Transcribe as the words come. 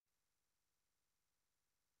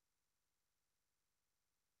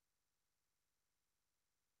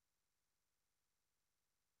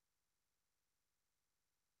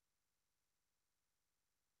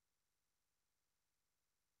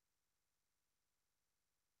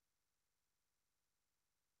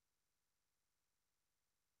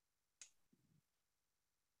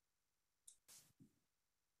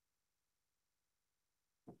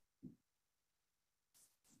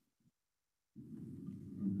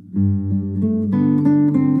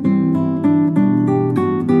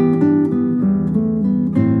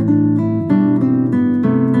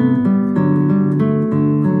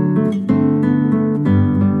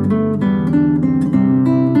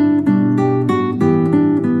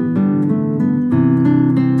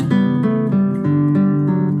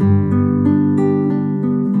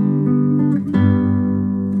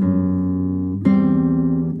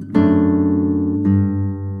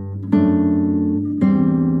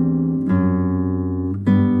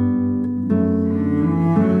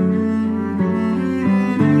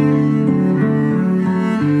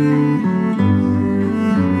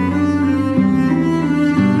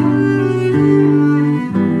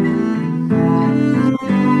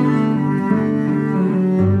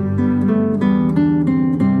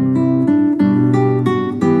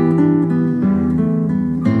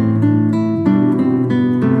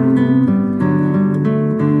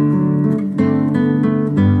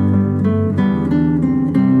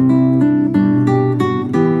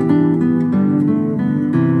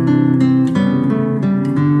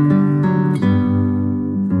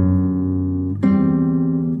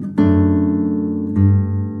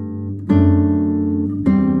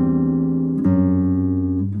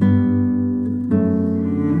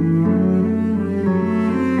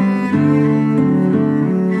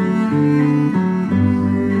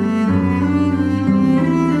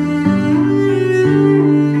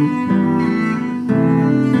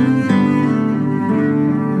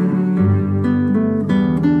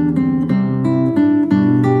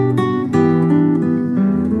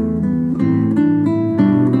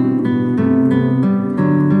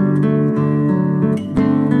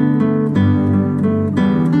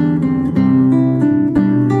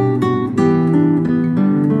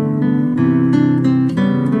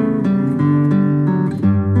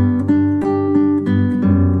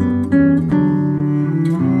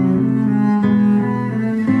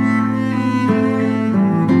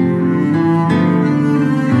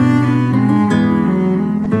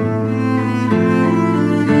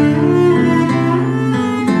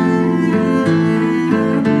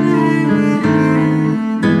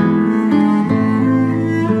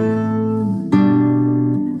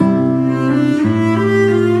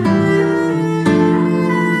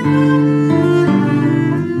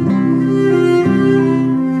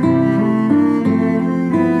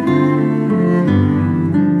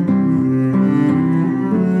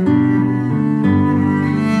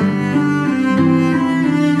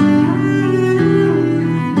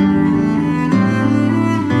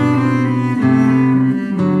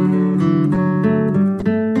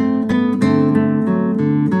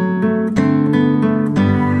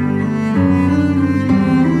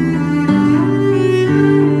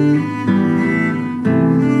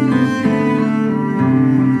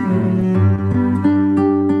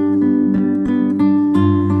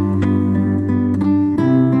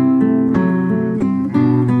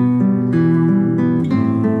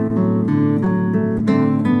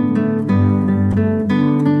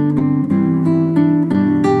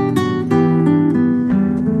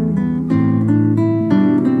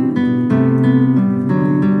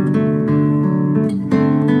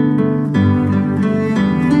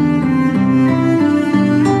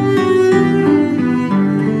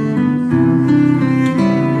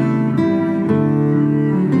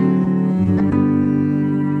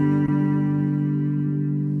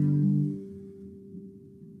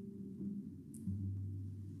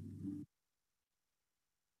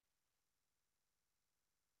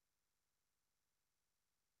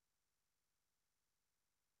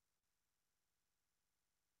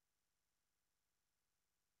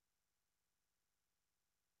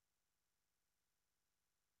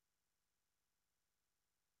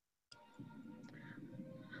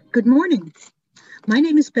Good morning. My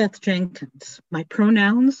name is Beth Jenkins. My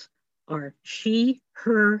pronouns are she,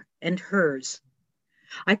 her, and hers.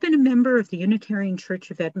 I've been a member of the Unitarian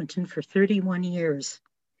Church of Edmonton for 31 years.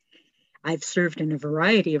 I've served in a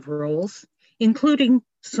variety of roles, including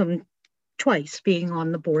twice being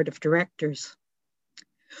on the board of directors.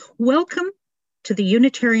 Welcome to the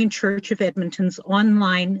Unitarian Church of Edmonton's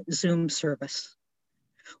online Zoom service.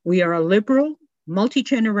 We are a liberal,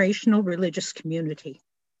 multi-generational religious community.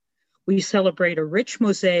 We celebrate a rich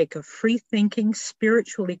mosaic of free-thinking,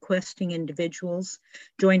 spiritually questing individuals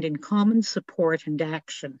joined in common support and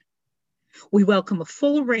action. We welcome a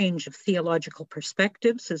full range of theological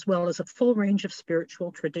perspectives as well as a full range of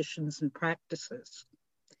spiritual traditions and practices.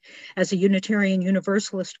 As a Unitarian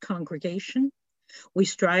Universalist congregation, we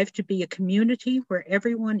strive to be a community where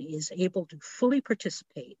everyone is able to fully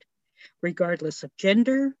participate, regardless of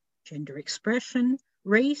gender expression,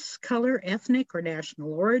 race, color, ethnic or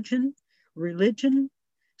national origin, religion,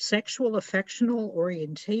 sexual affectional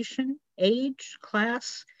orientation, age,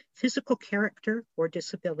 class, physical character, or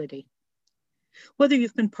disability. Whether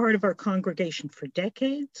you've been part of our congregation for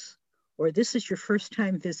decades or this is your first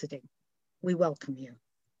time visiting, we welcome you.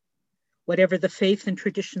 Whatever the faith and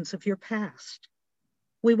traditions of your past,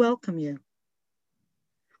 we welcome you.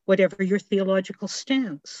 Whatever your theological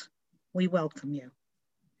stance, we welcome you.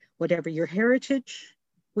 Whatever your heritage,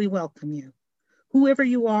 we welcome you. Whoever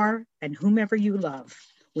you are and whomever you love,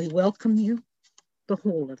 we welcome you, the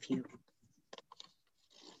whole of you.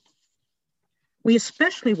 We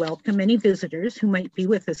especially welcome any visitors who might be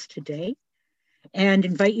with us today and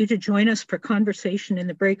invite you to join us for conversation in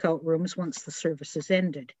the breakout rooms once the service is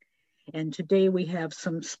ended. And today we have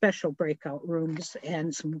some special breakout rooms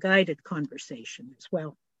and some guided conversation as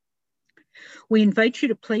well. We invite you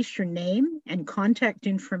to place your name and contact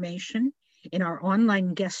information in our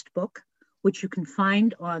online guest book, which you can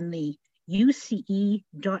find on the uce.ca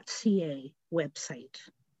website.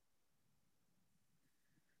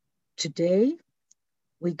 Today,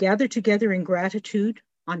 we gather together in gratitude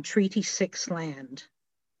on Treaty 6 land.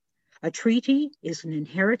 A treaty is an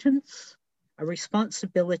inheritance, a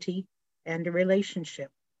responsibility, and a relationship.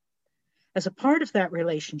 As a part of that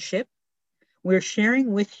relationship, we're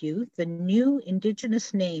sharing with you the new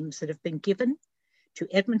Indigenous names that have been given to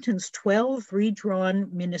Edmonton's 12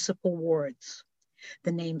 redrawn municipal wards.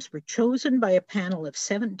 The names were chosen by a panel of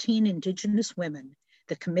 17 Indigenous women,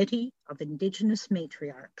 the Committee of Indigenous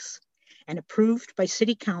Matriarchs, and approved by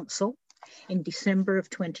City Council in December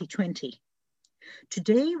of 2020.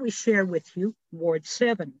 Today, we share with you Ward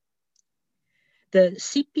 7. The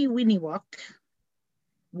Sipi-Winiwak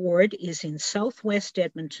ward is in southwest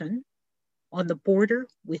Edmonton, on the border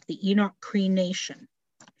with the Enoch Cree Nation.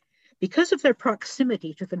 Because of their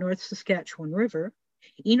proximity to the North Saskatchewan River,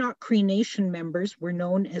 Enoch Cree Nation members were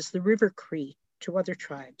known as the River Cree to other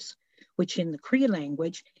tribes, which in the Cree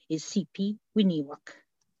language is Sipi-Winiwak.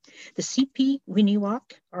 The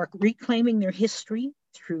Sipi-Winiwak are reclaiming their history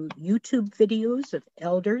through YouTube videos of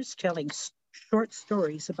elders telling short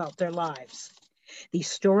stories about their lives.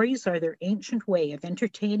 These stories are their ancient way of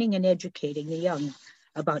entertaining and educating the young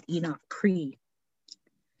about Enoch Cree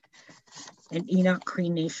and Enoch Cree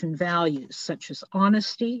Nation values such as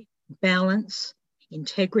honesty, balance,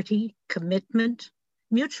 integrity, commitment,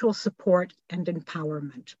 mutual support, and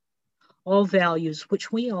empowerment, all values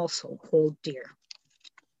which we also hold dear.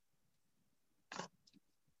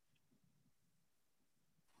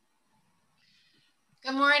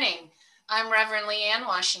 Good morning. I'm Reverend Leanne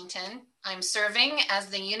Washington. I'm serving as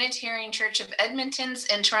the Unitarian Church of Edmonton's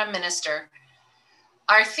interim minister.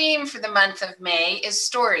 Our theme for the month of May is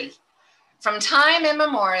story. From time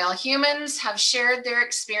immemorial, humans have shared their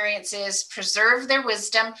experiences, preserved their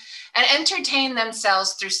wisdom, and entertained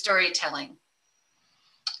themselves through storytelling.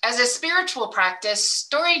 As a spiritual practice,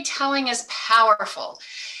 storytelling is powerful.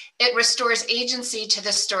 It restores agency to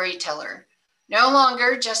the storyteller. No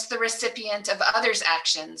longer just the recipient of others'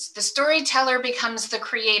 actions, the storyteller becomes the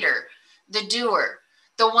creator, the doer,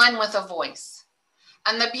 the one with a voice.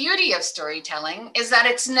 And the beauty of storytelling is that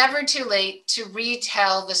it's never too late to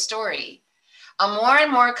retell the story, a more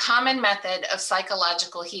and more common method of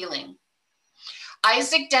psychological healing.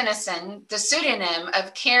 Isaac Denison, the pseudonym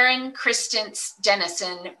of Karen Christens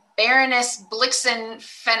Denison, Baroness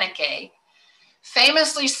Blixen-Feneke,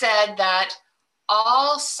 famously said that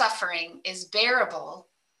all suffering is bearable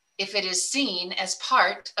if it is seen as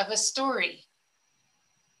part of a story.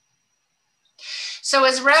 So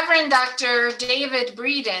as Reverend Dr. David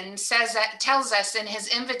Breeden tells us in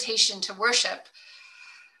his invitation to worship,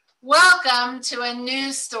 welcome to a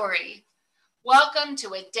new story. Welcome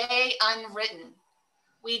to a day unwritten.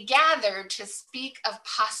 We gather to speak of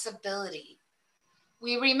possibility.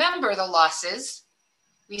 We remember the losses.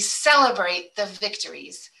 We celebrate the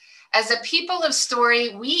victories. As a people of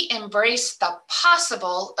story, we embrace the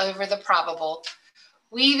possible over the probable,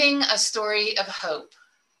 weaving a story of hope.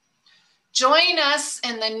 Join us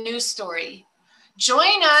in the new story.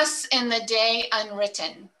 Join us in the day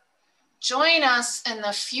unwritten. Join us in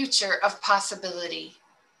the future of possibility.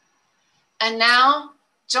 And now,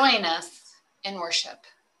 join us in worship.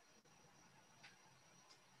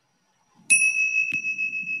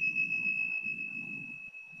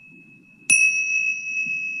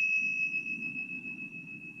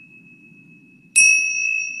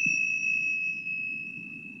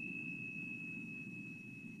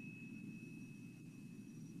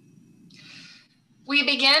 We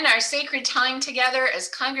begin our sacred time together as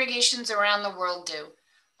congregations around the world do,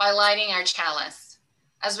 by lighting our chalice.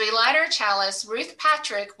 As we light our chalice, Ruth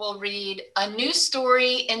Patrick will read A New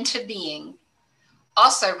Story into Being,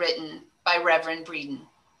 also written by Reverend Breeden.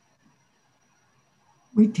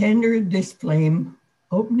 We tender this flame,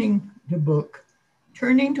 opening the book,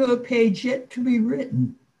 turning to a page yet to be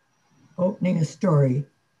written, opening a story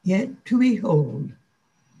yet to behold.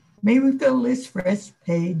 May we fill this fresh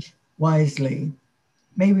page wisely.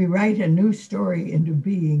 May we write a new story into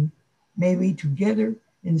being. May we together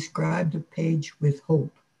inscribe the page with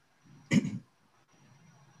hope.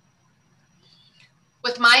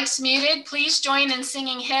 With mics muted, please join in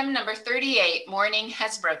singing hymn number 38, Morning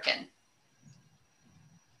Has Broken.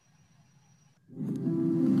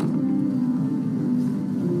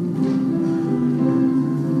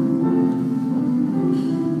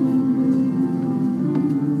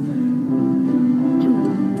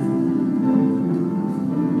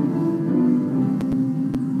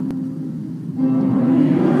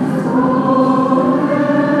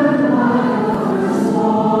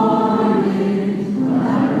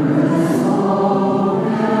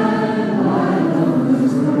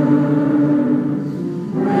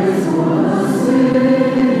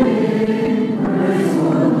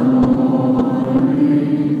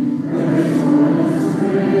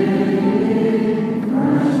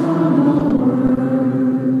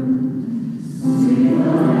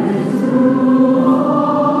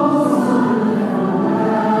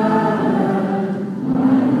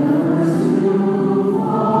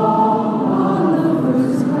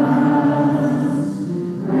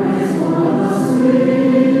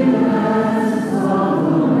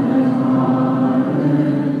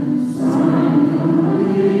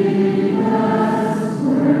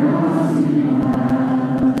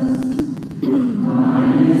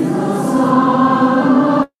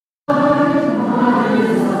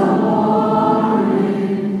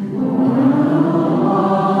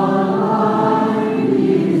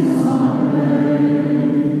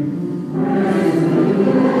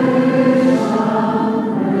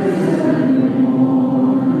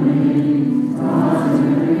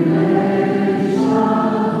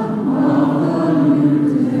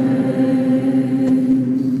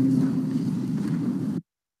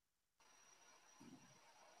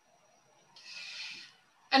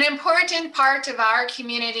 An important part of our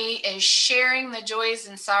community is sharing the joys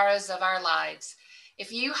and sorrows of our lives.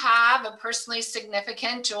 If you have a personally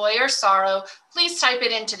significant joy or sorrow, please type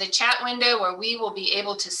it into the chat window where we will be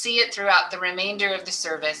able to see it throughout the remainder of the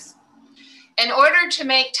service. In order to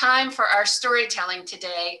make time for our storytelling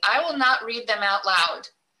today, I will not read them out loud.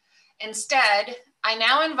 Instead, I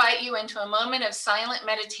now invite you into a moment of silent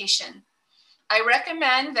meditation. I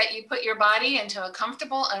recommend that you put your body into a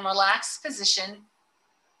comfortable and relaxed position.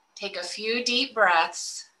 Take a few deep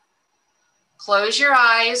breaths. Close your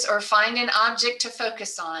eyes or find an object to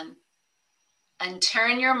focus on, and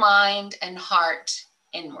turn your mind and heart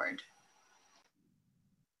inward.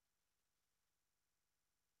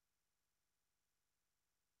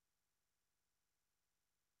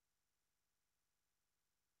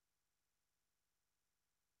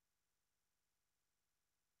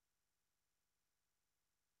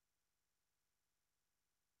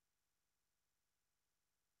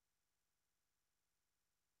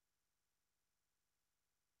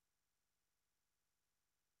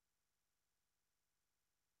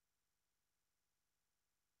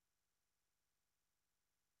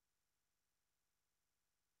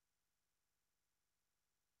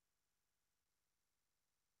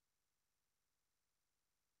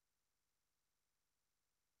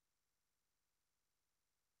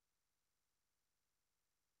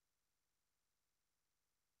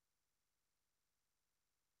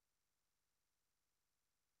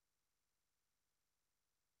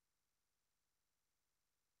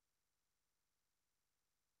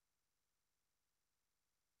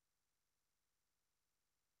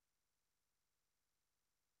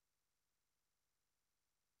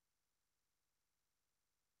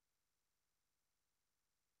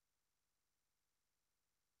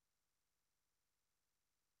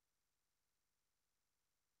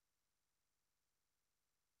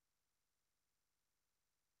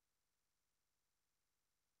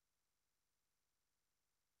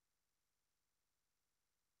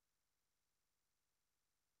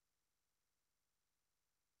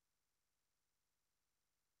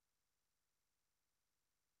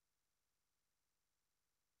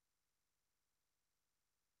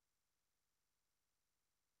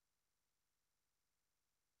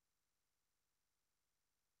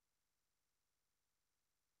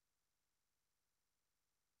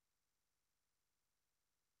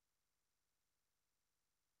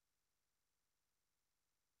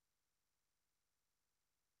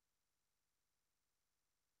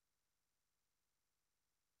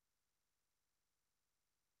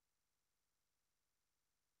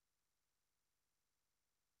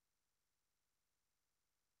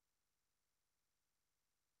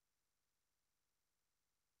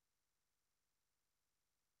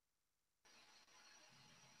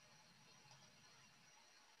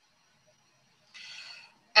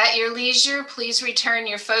 At your leisure, please return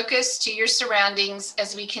your focus to your surroundings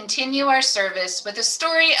as we continue our service with a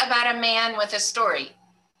story about a man with a story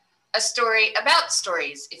about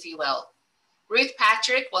stories, if you will. Ruth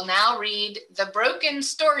Patrick will now read The Broken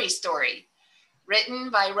Story Story, written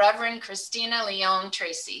by Reverend Christina Leon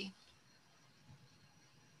Tracy.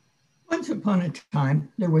 Once upon a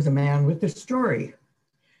time, there was a man with a story.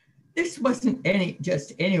 This wasn't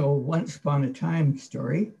just any old once upon a time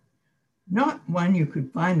story, not one you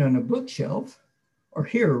could find on a bookshelf or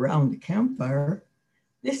hear around the campfire.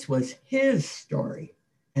 This was his story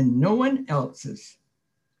and no one else's.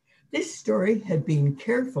 This story had been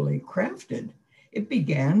carefully crafted. It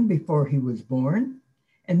began before he was born,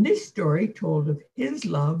 and this story told of his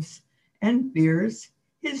loves and fears,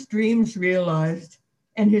 his dreams realized,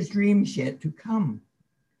 and his dreams yet to come.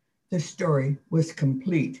 The story was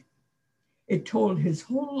complete. It told his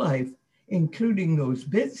whole life, including those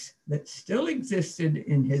bits that still existed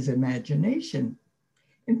in his imagination.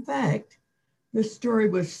 In fact, the story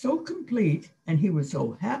was so complete and he was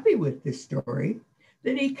so happy with this story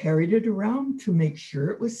that he carried it around to make sure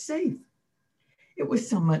it was safe. It was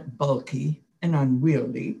somewhat bulky and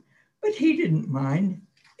unwieldy, but he didn't mind.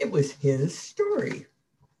 It was his story.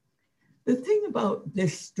 The thing about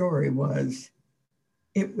this story was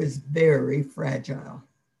it was very fragile,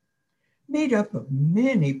 made up of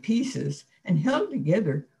many pieces and held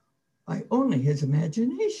together by only his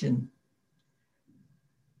imagination.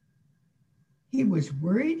 He was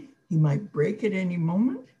worried he might break at any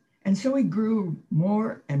moment, and so he grew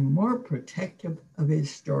more and more protective of his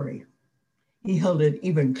story. He held it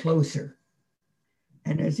even closer.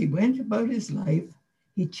 And as he went about his life,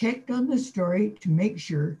 he checked on the story to make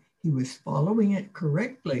sure he was following it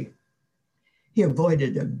correctly. He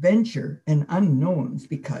avoided adventure and unknowns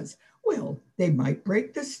because, well, they might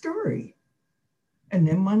break the story. And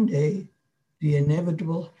then one day, the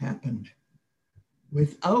inevitable happened.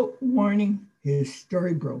 Without warning, his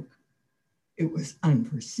story broke. It was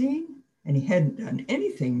unforeseen, and he hadn't done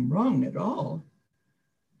anything wrong at all.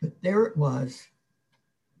 But there it was,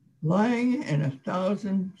 lying in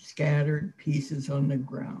 1,000 scattered pieces on the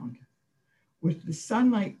ground. With the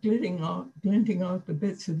sunlight glinting off the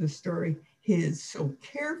bits of the story he had so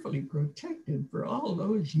carefully protected for all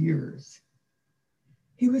those years.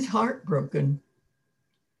 He was heartbroken.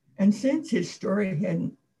 And since his story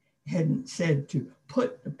hadn't said to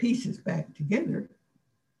put the pieces back together,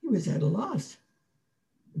 he was at a loss.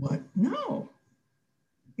 What now?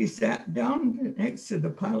 He sat down next to the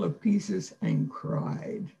pile of pieces and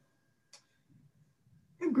cried.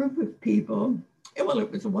 A group of people, well,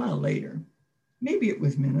 it was a while later. Maybe it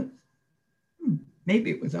was minutes.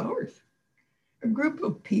 Maybe it was hours. A group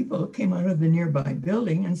of people came out of the nearby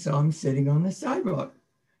building and saw him sitting on the sidewalk,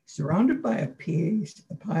 surrounded by a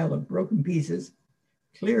pile of broken pieces,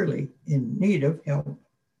 clearly in need of help.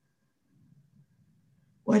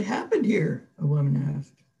 What happened here? A woman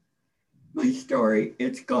asked. My story,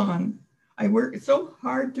 it's gone. I worked so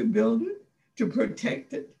hard to build it, to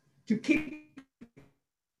protect it, to keep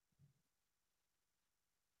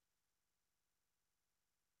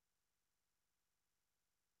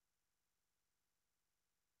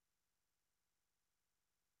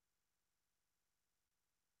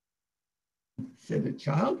said the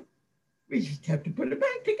child. We just have to put it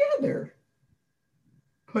back together.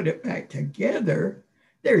 Put it back together?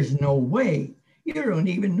 There's no way. You don't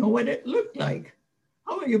even know what it looked like.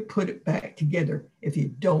 How will you put it back together if you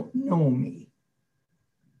don't know me?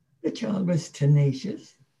 The child was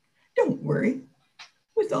tenacious. Don't worry.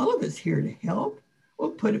 With all of us here to help, we'll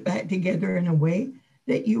put it back together in a way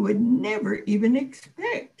that you would never even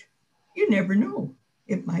expect. You never know.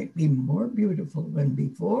 It might be more beautiful than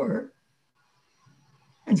before.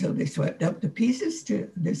 And so they swept up the pieces to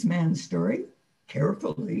this man's story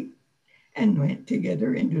carefully and went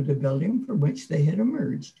together into the building from which they had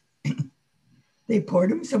emerged. They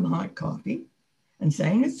poured him some hot coffee and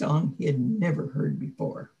sang a song he had never heard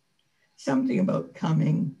before. Something about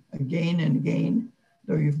coming again and again,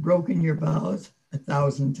 though you've broken your vows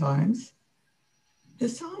 1,000 times. The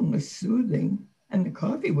song was soothing and the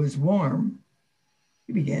coffee was warm.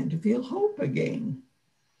 He began to feel hope again,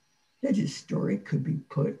 that his story could be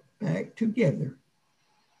put back together.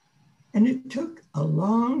 And it took a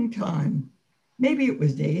long time. Maybe it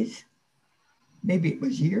was days, maybe it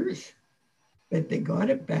was years, but they got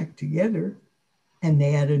it back together and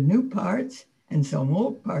they added new parts and some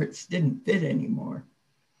old parts didn't fit anymore,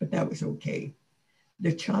 but that was okay.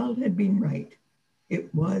 The child had been right.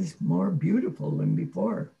 It was more beautiful than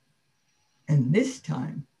before. And this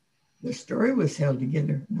time, the story was held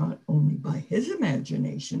together not only by his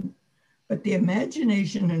imagination, but the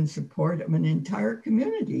imagination and support of an entire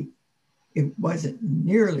community, it wasn't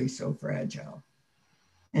nearly so fragile.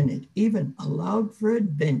 And it even allowed for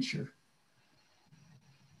adventure.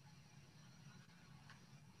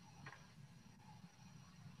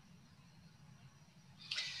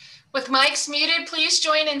 With mics muted, please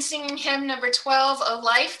join in singing hymn number 12, O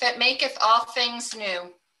Life That Maketh All Things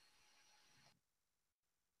New.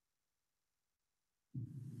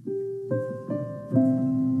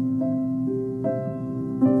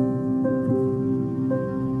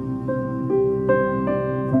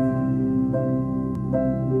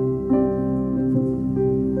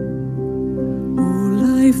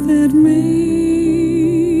 That maketh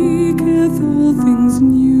all things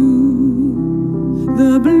new,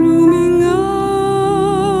 the blooming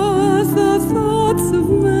earth, the thoughts of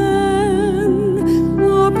man,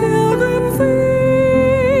 a pilgrim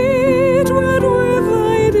feet wet with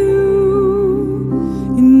thy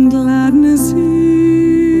dew, in gladness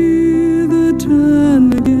hear the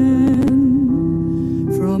turn again,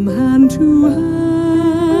 from hand to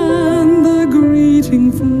hand the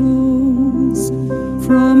greeting flows.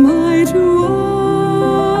 From eye to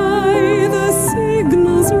eye the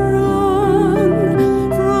signals run,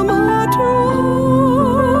 from heart to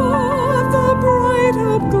heart the bright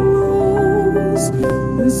hope glows.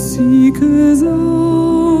 The seekers of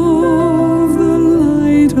the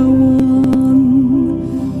light are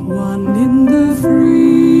one in the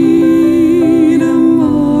freedom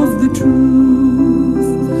of the truth,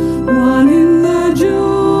 one in the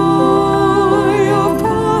joy of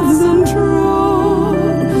paths untrod.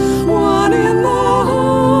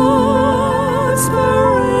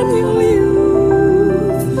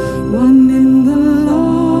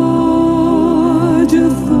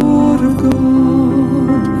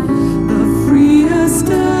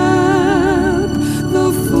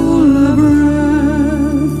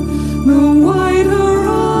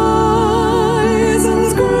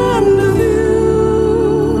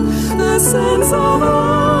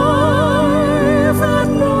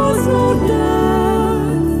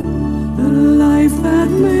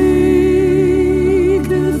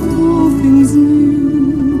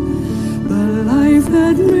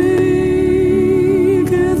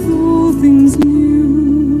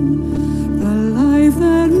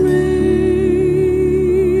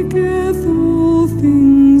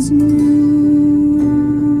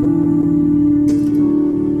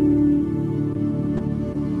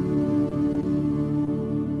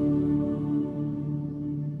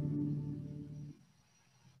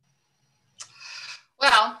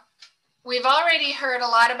 We've already heard a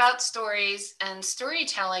lot about stories and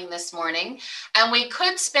storytelling this morning, and we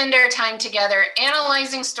could spend our time together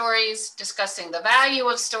analyzing stories, discussing the value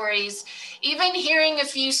of stories, even hearing a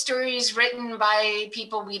few stories written by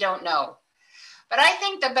people we don't know. But I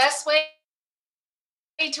think the best way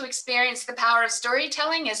to experience the power of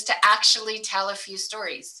storytelling is to actually tell a few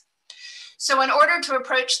stories. So in order to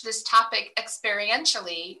approach this topic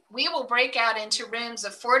experientially, we will break out into rooms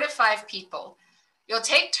of 4 to 5 people. You'll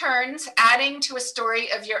take turns adding to a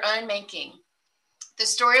story of your own making. The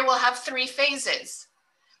story will have 3 phases: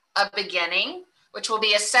 a beginning, which will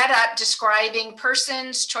be a setup describing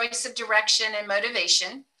person's choice of direction and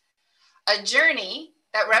motivation; a journey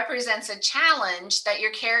that represents a challenge that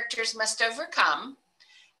your characters must overcome;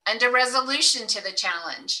 and a resolution to the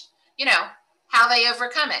challenge, how they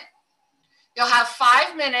overcome it. You'll have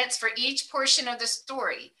 5 minutes for each portion of the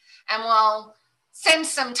story, and we'll send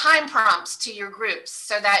some time prompts to your groups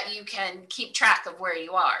so that you can keep track of where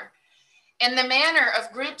you are. In the manner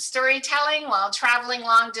of group storytelling while traveling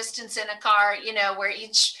long distance in a car, where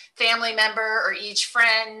each family member or each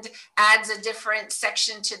friend adds a different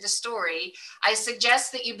section to the story, I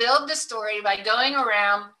suggest that you build the story by going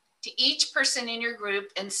around to each person in your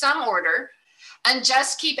group in some order and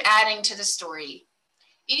just keep adding to the story.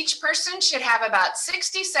 Each person should have about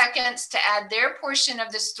 60 seconds to add their portion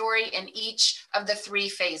of the story in each of the 3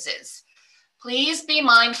 phases. Please be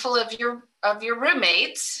mindful of your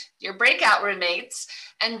roommates, your breakout roommates,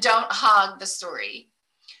 and don't hog the story.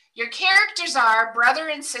 Your characters are brother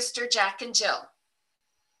and sister Jack and Jill.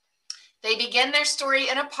 They begin their story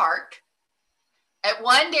in a park. At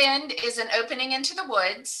one end is an opening into the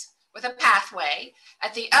woods with a pathway.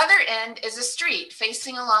 At the other end is a street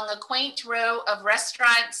facing along a quaint row of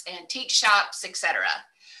restaurants, antique shops, etc.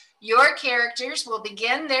 Your characters will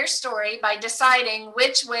begin their story by deciding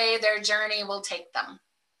which way their journey will take them.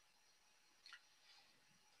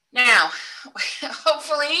 Now,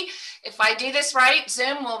 hopefully, if I do this right,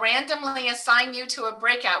 Zoom will randomly assign you to a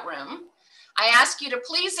breakout room. I ask you to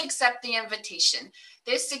please accept the invitation.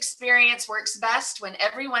 This experience works best when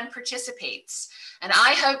everyone participates, and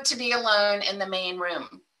I hope to be alone in the main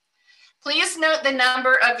room. Please note the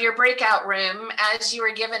number of your breakout room as you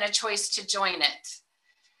are given a choice to join it.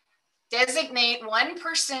 Designate one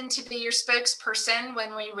person to be your spokesperson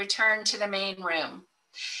when we return to the main room.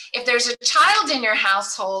 If there's a child in your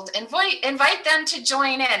household, invite them to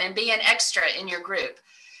join in and be an extra in your group.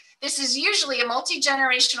 This is usually a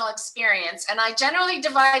multi-generational experience, and I generally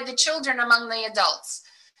divide the children among the adults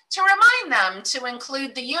to remind them to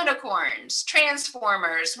include the unicorns,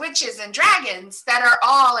 transformers, witches, and dragons that are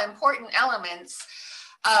all important elements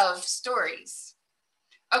of stories.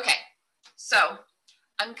 Okay, so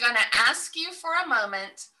I'm going to ask you for a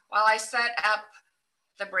moment while I set up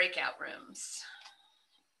the breakout rooms.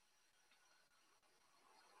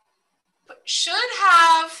 Should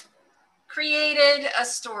have created a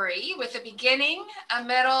story with a beginning, a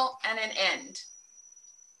middle, and an end.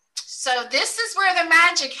 So this is where the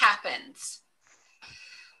magic happens.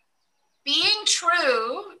 Being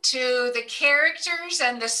true to the characters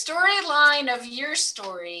and the storyline of your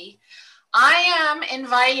story, I am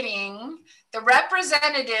inviting the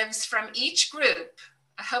representatives from each group.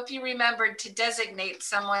 I hope you remembered to designate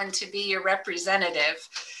someone to be your representative.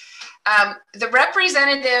 The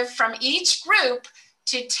representative from each group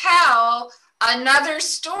to tell another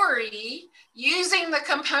story using the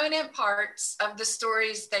component parts of the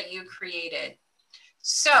stories that you created.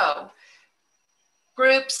 So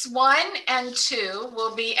groups 1 and 2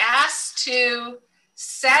 will be asked to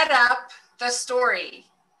set up the story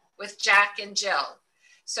with Jack and Jill.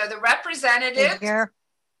 So the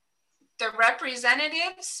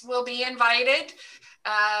representatives will be invited,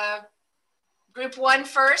 group 1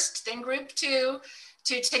 first, then group 2,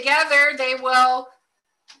 together they will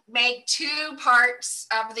make 2 parts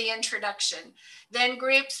of the introduction. Then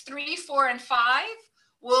groups 3, 4, and 5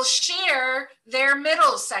 will share their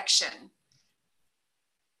middle section.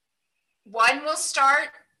 One will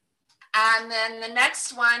start, and then the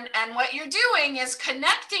next one, and what you're doing is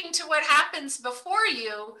connecting to what happens before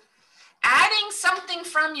you, adding something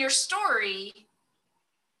from your story,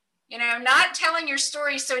 you know, not telling your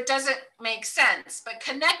story so it doesn't make sense, but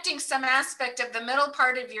connecting some aspect of the middle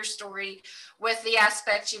part of your story with the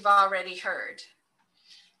aspect you've already heard.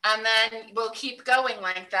 And then we'll keep going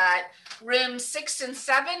like that. Rooms 6 and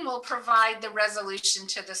 7 will provide the resolution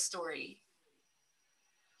to the story.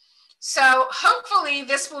 So hopefully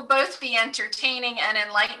this will both be entertaining and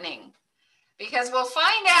enlightening, because we'll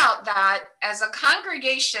find out that as a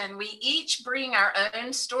congregation, we each bring our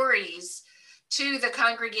own stories to the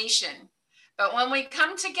congregation. But when we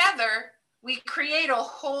come together, we create a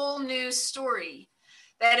whole new story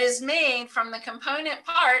that is made from the component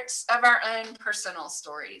parts of our own personal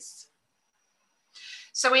stories.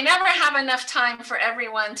 So we never have enough time for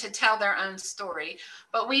everyone to tell their own story,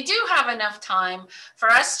 but we do have enough time for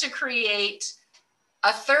us to create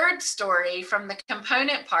a third story from the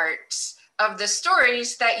component parts of the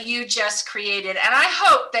stories that you just created. And I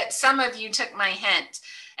hope that some of you took my hint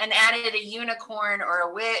and added a unicorn or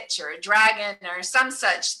a witch or a dragon or some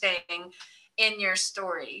such thing in your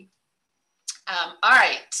story. All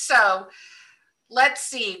right, so let's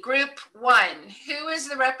see, group 1. Who is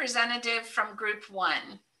the representative from group 1?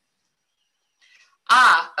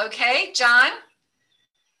 Okay, John,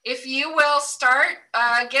 if you will start,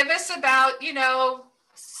 give us about,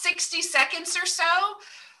 60 seconds or so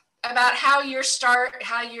about how your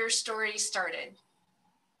story started.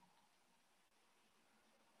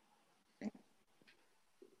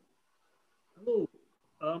 Hello.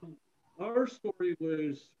 Our story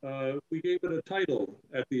was, we gave it a title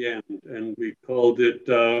at the end, and we called it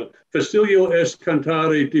Facilio est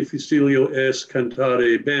cantare, difficilio est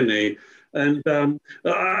cantare bene. And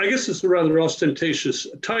I guess it's a rather ostentatious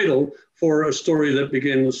title for a story that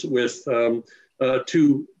begins with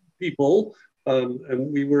 2 people,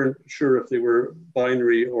 and we weren't sure if they were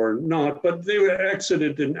binary or not, but they were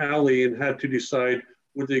exited an alley and had to decide,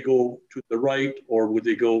 would they go to the right or would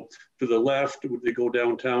they go to the left? Would they go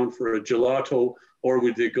downtown for a gelato or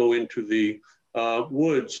would they go into the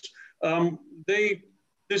woods?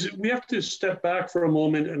 We have to step back for a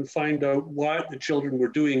moment and find out what the children were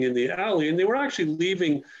doing in the alley. And they were actually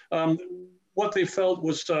leaving what they felt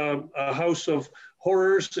was a house of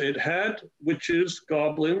horrors. It had witches,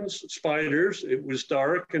 goblins, spiders. It was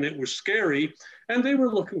dark and it was scary. And they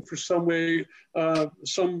were looking for some way,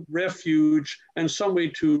 some refuge and some way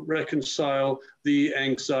to reconcile the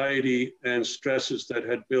anxiety and stresses that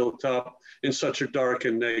had built up in such a dark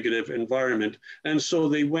and negative environment. And so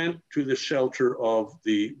they went to the shelter of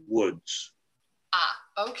the woods.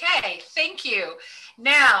 Okay, thank you.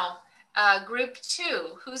 Now, Group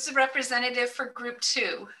 2, who's the representative for Group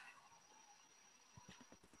 2?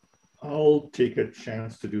 I'll take a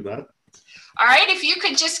chance to do that. All right, if you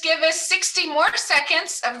could just give us 60 more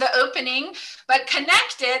seconds of the opening, but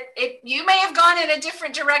connect it. You may have gone in a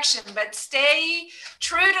different direction, but stay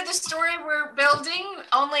true to the story we're building.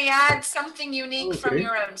 Only add something unique from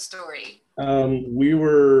your own story. We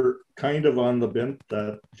were kind of on the bent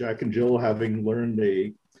that Jack and Jill, having learned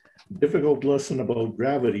a difficult lesson about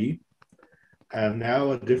gravity, and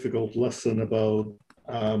now a difficult lesson about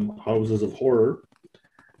houses of horror,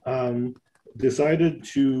 decided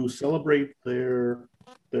to celebrate their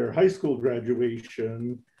high school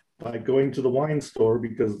graduation by going to the wine store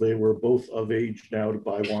because they were both of age now to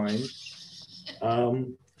buy wine.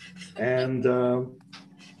 And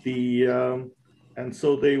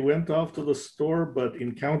so they went off to the store, but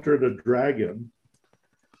encountered a dragon.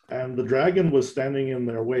 And the dragon was standing in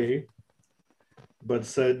their way, but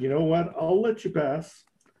said, you know what, I'll let you pass.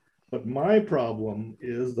 But my problem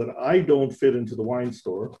is that I don't fit into the wine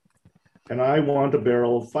store, and I want a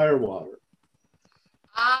barrel of firewater.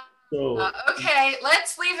 Okay,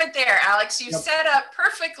 let's leave it there, Alex. You set up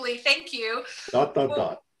perfectly. Thank you. ...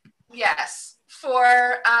 Yes,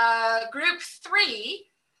 for Group 3.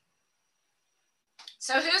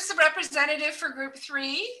 So who's the representative for Group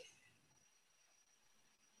 3?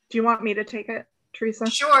 Do you want me to take it, Teresa?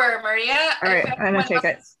 Sure, Maria. All right, I'm gonna take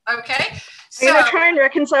it. Okay. So I'm gonna try and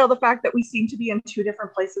reconcile the fact that we seem to be in 2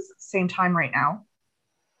 different places at the same time right now.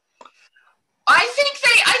 I think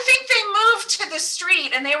they moved to the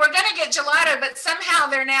street and they were going to get gelato, but somehow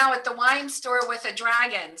they're now at the wine store with a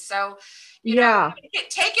dragon. So, you know,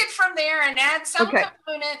 take it from there and add some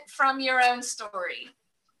component from your own story.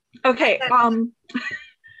 Okay.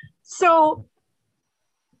 So,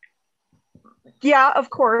 yeah, of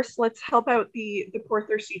course, let's help out the poor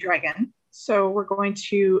thirsty dragon. So we're going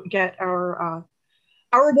to get our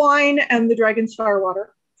wine and the dragon's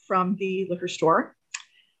firewater from the liquor store.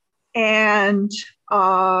 And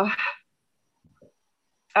oh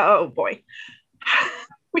boy,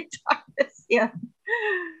 we talked this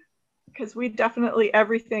because we definitely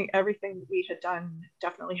everything we had done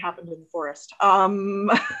definitely happened in the forest. Well,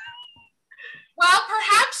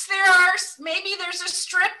 perhaps maybe there's a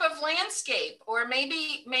strip of landscape, or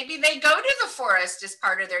maybe they go to the forest as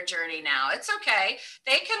part of their journey now. It's okay,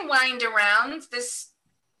 they can wind around this.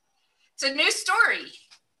 It's a new story.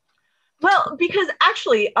 Well, because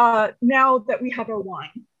actually, now that we have our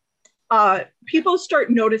wine, people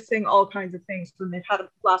start noticing all kinds of things when they've had a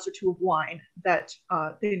glass or two of wine that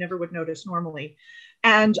they never would notice normally.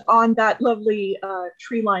 And on that lovely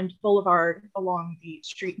tree-lined boulevard along the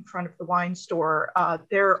street in front of the wine store,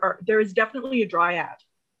 there is definitely a dryad,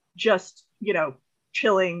 just, you know,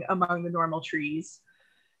 chilling among the normal trees.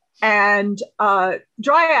 And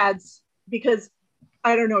dryads, because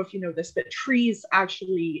I don't know if you know this, but trees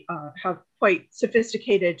actually have quite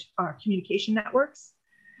sophisticated communication networks.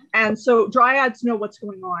 And so dryads know what's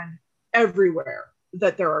going on everywhere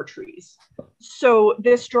that there are trees. So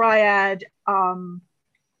this dryad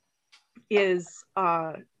is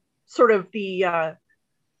sort of the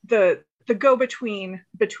go-between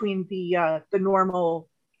between the normal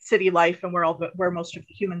city life and where most of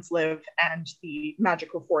the humans live and the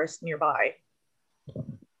magical forest nearby.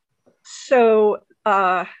 So,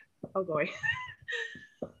 oh boy.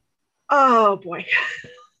 Oh boy.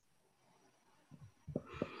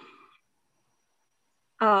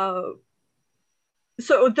 So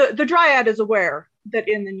the dryad is aware that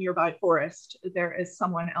in the nearby forest, there is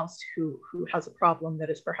someone else who has a problem that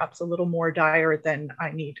is perhaps a little more dire than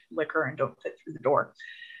I need liquor and don't fit through the door,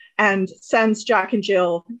 and sends Jack and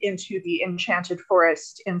Jill into the enchanted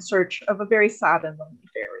forest in search of a very sad and lonely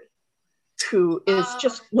fairy who is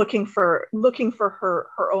just looking for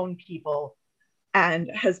her own people,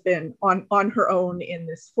 and has been on her own in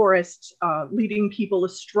this forest, leading people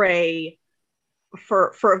astray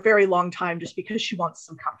for a very long time, just because she wants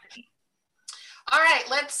some company. All right,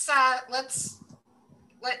 let's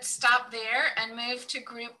stop there and move to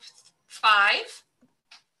Group 5.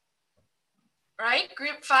 Right,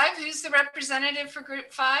 Group 5. Who's the representative for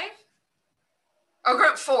Group 5? Oh,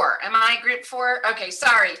 Group 4. Am I Group 4? Okay,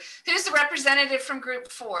 sorry. Who's the representative from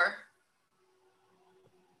Group 4?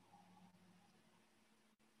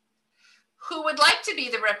 Who would like to be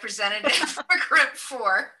the representative for Group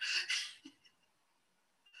 4?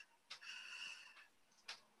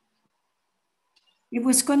 It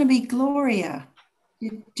was going to be Gloria.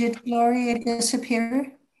 Did Gloria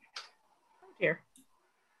disappear? Here.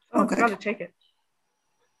 Oh, good. I've got to take it.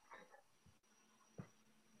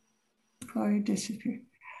 Gloria disappeared.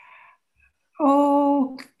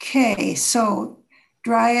 Okay, so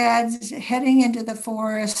dryads heading into the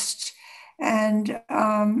forest, and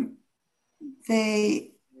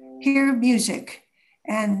they hear music,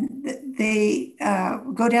 and they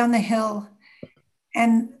go down the hill,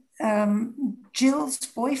 and Jill's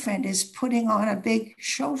boyfriend is putting on a big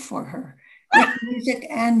show for her with music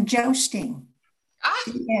and jousting.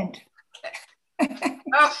 The end.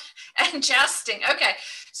 Oh, and jousting. Okay.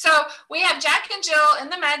 So we have Jack and Jill in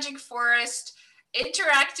the magic forest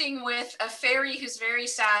interacting with a fairy who's very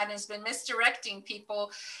sad and has been misdirecting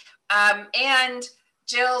people. And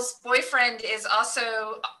Jill's boyfriend is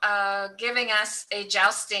also giving us a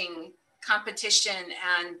jousting competition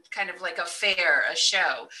and kind of like a fair, a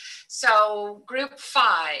show. So group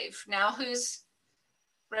 5. Now who's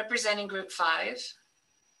representing group 5?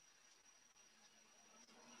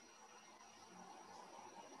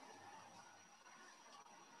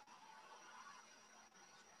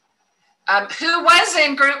 Who was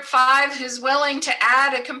in group 5 who's willing to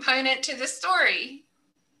add a component to the story?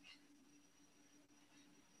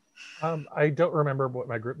 I don't remember what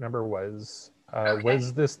my group number was. Okay.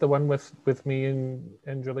 Was this the one with me and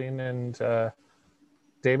Jillian and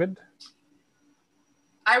David?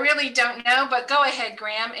 I really don't know, but go ahead,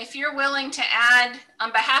 Graham. If you're willing to add,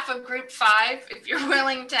 on behalf of group 5, if you're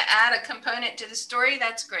willing to add a component to the story,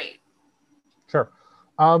 that's great. Sure.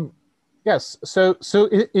 Yes. So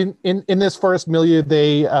in this forest milieu,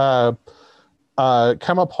 they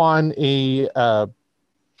come upon an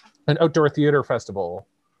outdoor theater festival,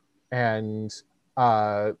 and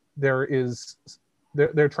they're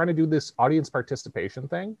trying to do this audience participation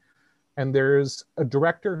thing, and there's a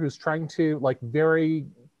director who's trying to like very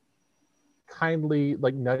kindly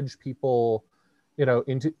like nudge people,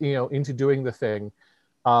 into doing the thing.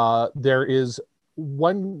 There is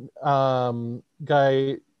one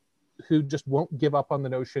guy who just won't give up on the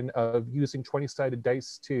notion of using 20-sided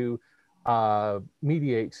dice to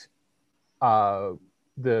mediate the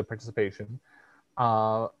participation.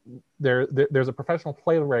 There's a professional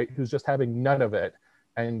playwright who's just having none of it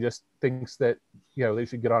and just thinks that they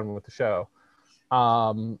should get on with the show.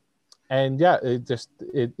 And yeah, it's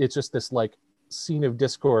just this like scene of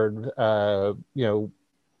discord, sort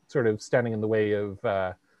of standing in the way of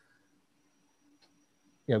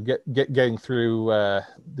getting through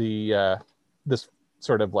this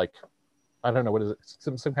sort of like, I don't know, what is it,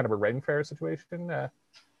 some kind of a Ren Fair situation that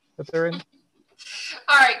they're in.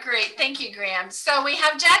 All right, great. Thank you, Graham. So we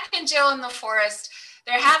have Jack and Jill in the forest.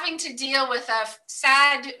 They're having to deal with a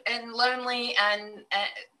sad and lonely and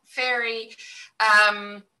fairy.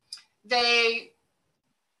 And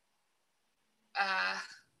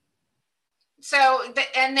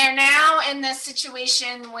they're now in this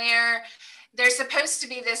situation where there's supposed to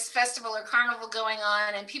be this festival or carnival going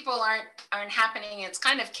on, and people aren't happening. It's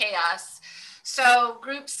kind of chaos. So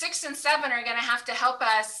groups 6 and 7 are going to have to help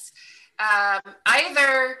us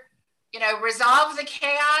either resolve the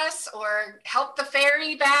chaos or help the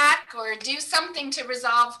fairy back or do something to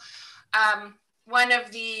resolve one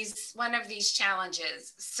of these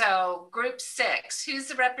challenges. So group 6, who's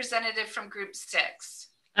the representative from group 6?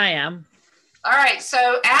 I am. All right,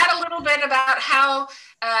 so add a little bit about how,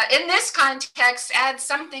 in this context, add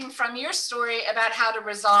something from your story about how to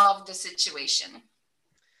resolve the situation.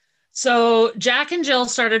 So Jack and Jill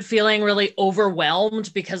started feeling really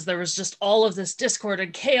overwhelmed because there was just all of this discord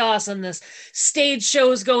and chaos and this stage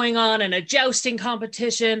shows going on and a jousting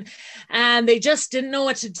competition, and they just didn't know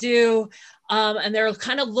what to do. And they're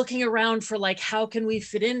kind of looking around for like, how can we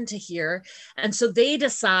fit into here? And so they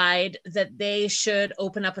decide that they should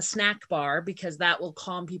open up a snack bar because that will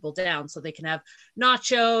calm people down. So they can have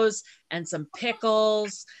nachos and some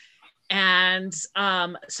pickles. And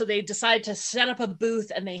so they decide to set up a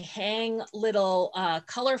booth, and they hang little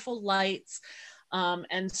colorful lights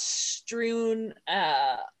and strewn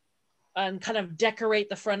and kind of decorate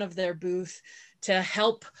the front of their booth to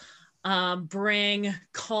help bring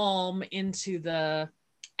calm into the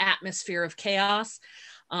atmosphere of chaos.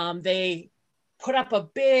 They put up a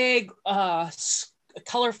big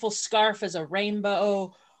colorful scarf as a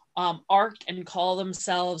rainbow arc and call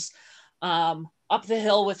themselves Up the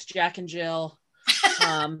Hill with Jack and Jill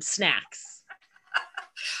snacks.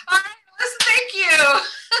 All right, thank you.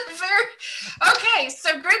 Okay,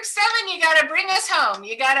 so group 7, you got to bring us home.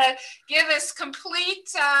 You got to give us complete,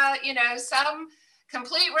 some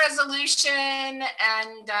complete resolution,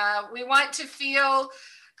 and we want to feel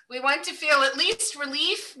at least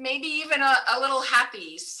relief, maybe even a little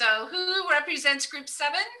happy. So who represents group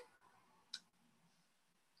 7?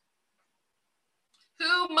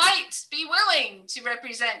 Who might be willing to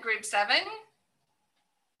represent group 7?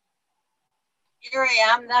 Here I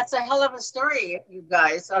am. That's a hell of a story, you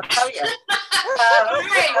guys, I'll tell you.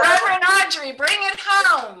 right, Reverend Audrey, bring it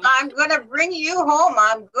home. I'm going to bring you home.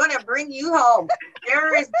 I'm going to bring you home.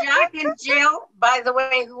 There is Jack and Jill, by the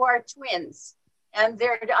way, who are twins. And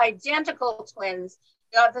they're identical twins.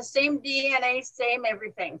 Got the same DNA, same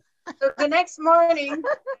everything. So the next morning,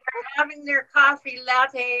 they're having their coffee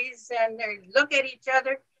lattes and they look at each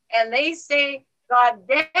other and they say, God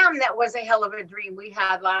damn, that was a hell of a dream we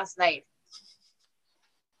had last night.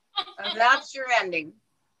 And that's your ending.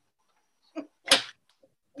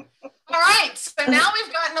 All right, so now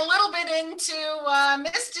we've gotten a little bit into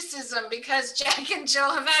mysticism because Jack and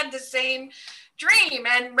Jill have had the same dream.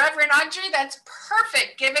 And Reverend Audrey, that's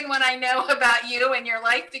perfect given what I know about you and your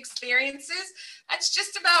life experiences. That's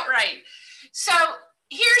just about right. So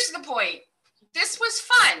here's the point. This was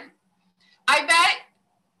fun. I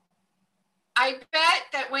bet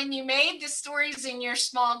that when you made the stories in your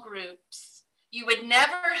small groups, you would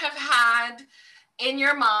never have had in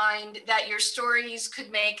your mind that your stories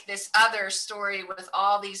could make this other story with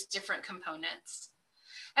all these different components.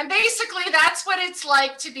 And basically that's what it's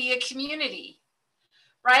like to be a community,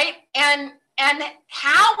 right? And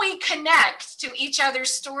how we connect to each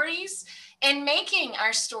other's stories and making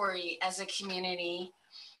our story as a community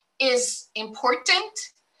is important.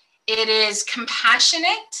 It is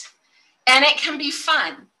compassionate and it can be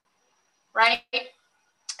fun, right?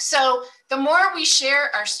 So the more we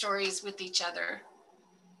share our stories with each other,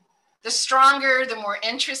 the stronger, the more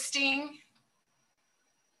interesting,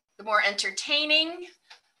 the more entertaining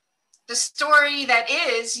the story that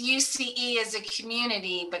is UCE as a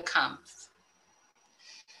community becomes.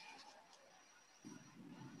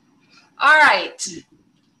 All right.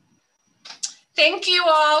 Thank you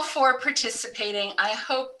all for participating. I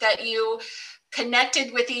hope that you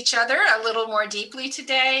connected with each other a little more deeply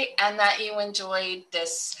today and that you enjoyed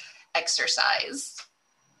this exercise.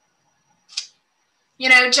 You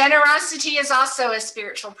know, generosity is also a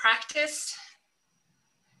spiritual practice.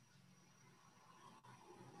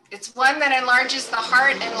 It's one that enlarges the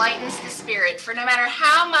heart and lightens the spirit. For no matter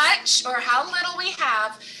how much or how little we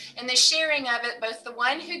have, in the sharing of it, both the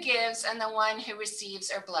one who gives and the one who receives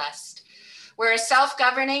are blessed. We're a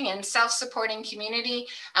self-governing and self-supporting community,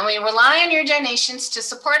 and we rely on your donations to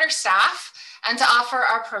support our staff and to offer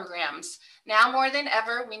our programs. Now more than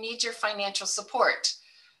ever, we need your financial support.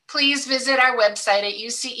 Please visit our website at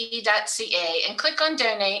uce.ca and click on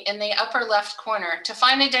donate in the upper left corner to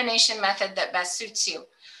find a donation method that best suits you.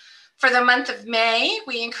 For the month of May,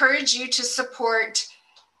 we encourage you to support,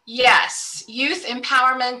 yes, youth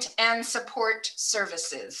empowerment and support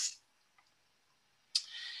services.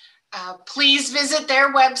 Please visit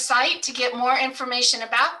their website to get more information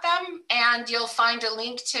about them, and you'll find a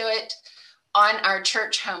link to it on our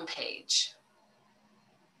church homepage.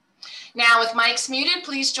 Now with mics muted,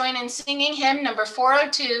 please join in singing hymn number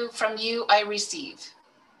 402, From You I Receive.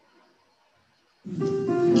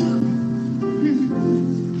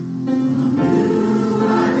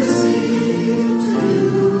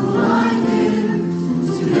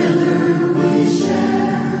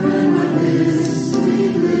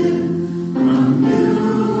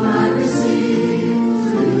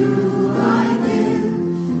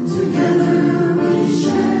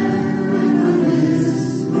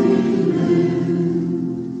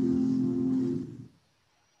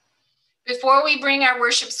 Before we bring our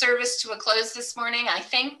worship service to a close this morning, I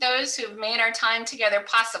thank those who have made our time together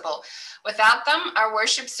possible. Without them, our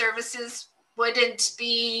worship services wouldn't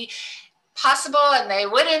be possible and they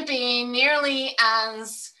wouldn't be nearly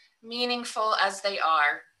as meaningful as they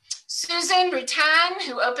are. Susan Rutan,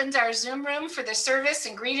 who opened our Zoom room for the service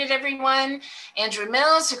and greeted everyone. Andrew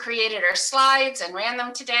Mills, who created our slides and ran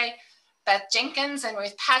them today. Beth Jenkins and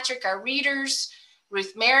Ruth Patrick, our readers.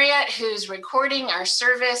 Ruth Marriott, who's recording our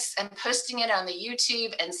service and posting it on the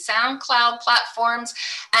YouTube and SoundCloud platforms.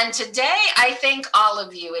 And today, I thank all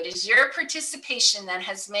of you. It is your participation that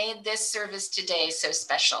has made this service today so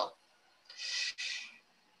special.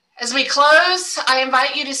 As we close, I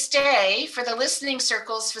invite you to stay for the listening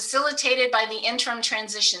circles facilitated by the interim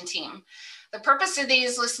transition team. The purpose of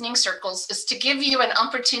these listening circles is to give you an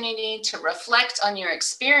opportunity to reflect on your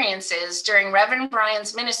experiences during Reverend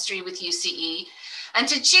Brian's ministry with UCE and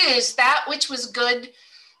to choose that which was good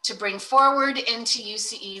to bring forward into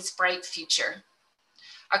UCE's bright future.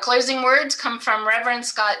 Our closing words come from Reverend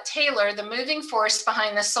Scott Taylor, the moving force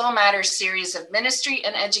behind the Soul Matters series of ministry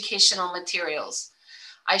and educational materials.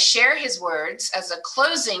 I share his words as a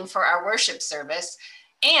closing for our worship service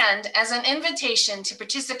and as an invitation to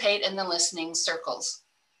participate in the listening circles.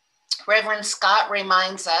 Reverend Scott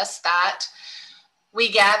reminds us that we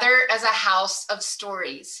gather as a house of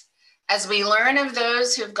stories. As we learn of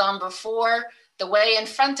those who have gone before, the way in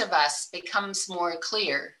front of us becomes more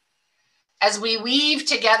clear. As we weave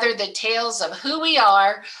together the tales of who we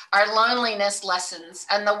are, our loneliness lessens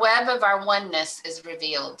and the web of our oneness is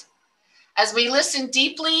revealed. As we listen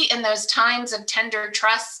deeply in those times of tender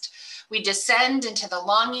trust, we descend into the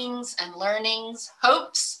longings and learnings,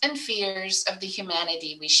 hopes and fears of the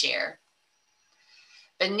humanity we share.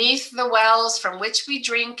 Beneath the wells from which we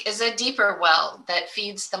drink is a deeper well that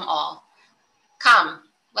feeds them all. Come,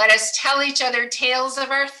 let us tell each other tales of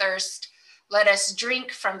our thirst. Let us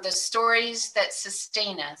drink from the stories that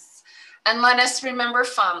sustain us, and let us remember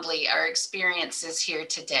fondly our experiences here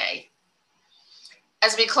today.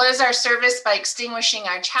 As we close our service by extinguishing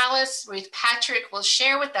our chalice, Ruth Patrick will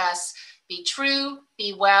share with us, Be True,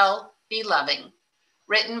 Be Well, Be Loving,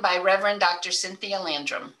 written by Reverend Dr. Cynthia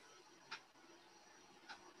Landrum.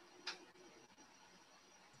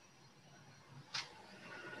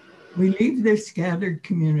 We leave this gathered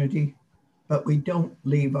community, but we don't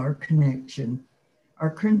leave our connection, our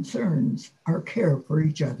concerns, our care for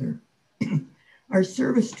each other. Our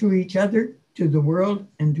service to each other, to the world,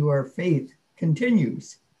 and to our faith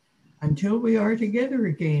continues until we are together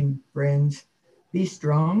again, friends. Be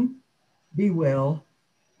strong, be well,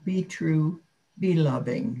 be true, be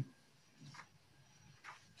loving.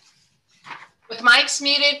 With mics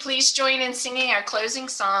muted, please join in singing our closing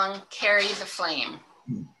song, Carry the Flame.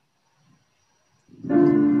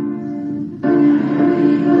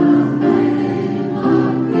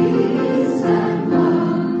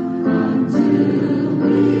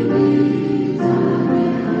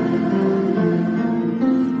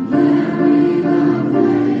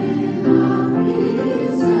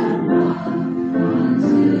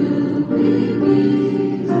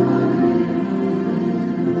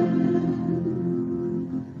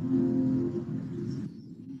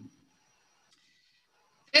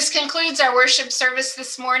 This concludes our worship service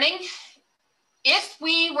this morning. If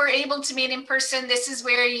we were able to meet in person, this is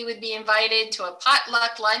where you would be invited to a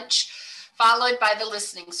potluck lunch, followed by the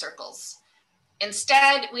listening circles.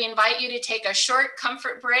 Instead, we invite you to take a short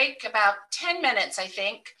comfort break, about 10 minutes, I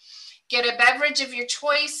think, get a beverage of your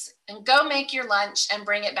choice, and go make your lunch and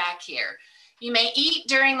bring it back here. You may eat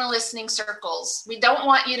during the listening circles. We don't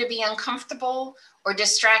want you to be uncomfortable or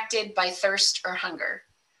distracted by thirst or hunger.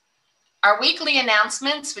 Our weekly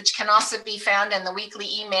announcements, which can also be found in the weekly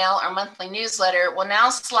email or monthly newsletter, will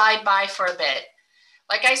now slide by for a bit.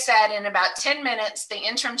 Like I said, in about 10 minutes, the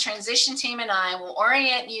interim transition team and I will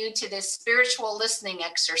orient you to this spiritual listening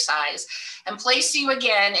exercise and place you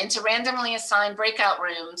again into randomly assigned breakout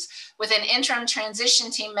rooms with an interim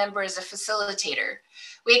transition team member as a facilitator.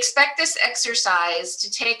 We expect this exercise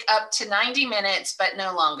to take up to 90 minutes, but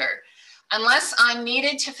no longer. Unless I'm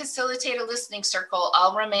needed to facilitate a listening circle,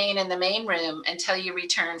 I'll remain in the main room until you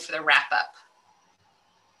return for the wrap up.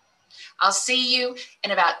 I'll see you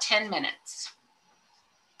in about 10 minutes.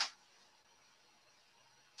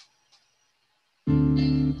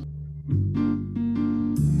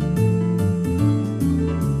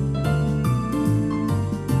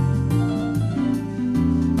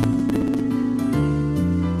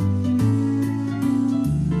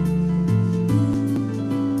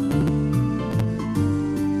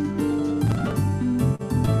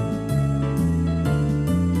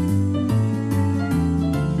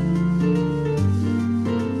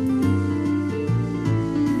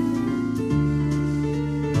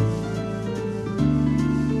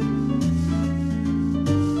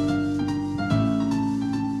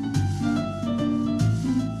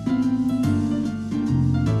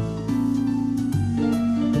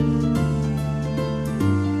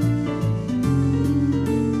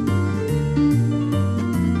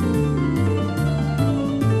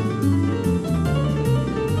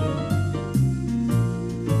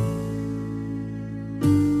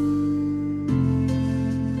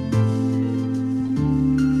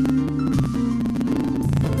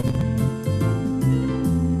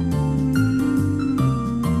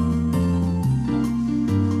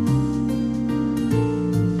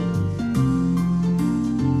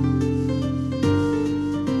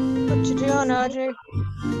 Audrey.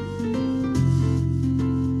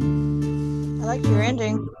 I like your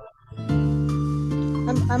ending.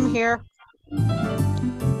 I'm here.